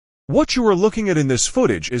What you are looking at in this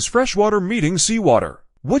footage is freshwater meeting seawater,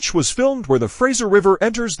 which was filmed where the Fraser River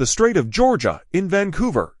enters the Strait of Georgia in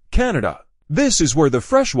Vancouver, Canada. This is where the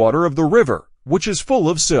freshwater of the river, which is full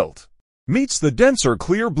of silt, meets the denser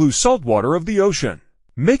clear blue saltwater of the ocean,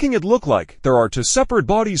 making it look like there are two separate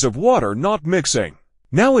bodies of water not mixing.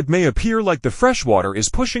 Now it may appear like the freshwater is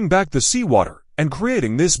pushing back the seawater and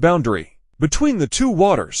creating this boundary between the two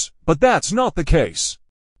waters, but that's not the case.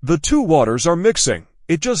 The two waters are mixing,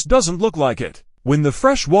 it just doesn't look like it. When the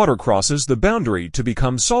fresh water crosses the boundary to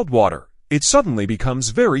become salt water, it suddenly becomes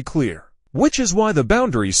very clear, which is why the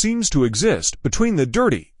boundary seems to exist between the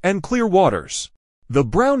dirty and clear waters. The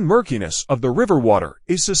brown murkiness of the river water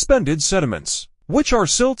is suspended sediments, which are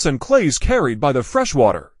silts and clays carried by the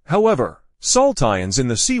freshwater. However, salt ions in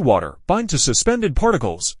the seawater bind to suspended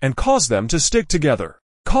particles and cause them to stick together,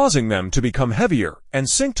 causing them to become heavier and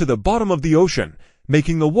sink to the bottom of the ocean,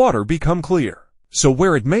 making the water become clear. So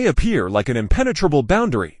where it may appear like an impenetrable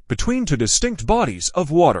boundary between two distinct bodies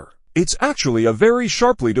of water, it's actually a very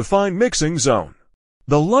sharply defined mixing zone.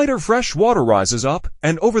 The lighter fresh water rises up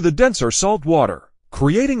and over the denser salt water,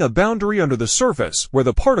 creating a boundary under the surface where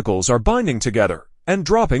the particles are binding together and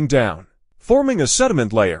dropping down, forming a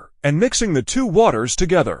sediment layer and mixing the two waters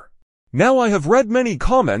together. Now I have read many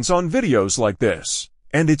comments on videos like this,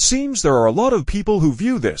 and it seems there are a lot of people who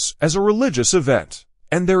view this as a religious event,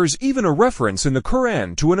 and there is even a reference in the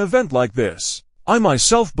Quran to an event like this. I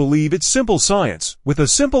myself believe it's simple science with a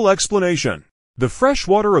simple explanation. The fresh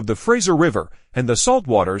water of the Fraser River and the salt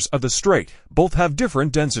waters of the Strait both have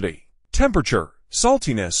different density, temperature,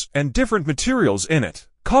 saltiness, and different materials in it,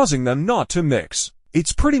 causing them not to mix.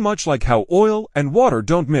 It's pretty much like how oil and water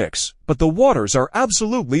don't mix, but the waters are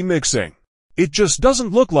absolutely mixing. It just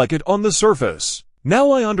doesn't look like it on the surface.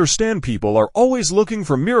 Now I understand people are always looking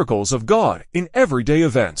for miracles of God in everyday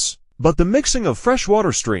events, but the mixing of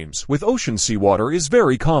freshwater streams with ocean seawater is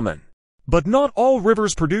very common. But not all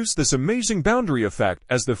rivers produce this amazing boundary effect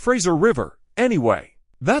as the Fraser River. Anyway,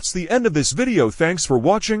 that's the end of this video. Thanks for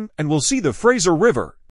watching, and we'll see the Fraser River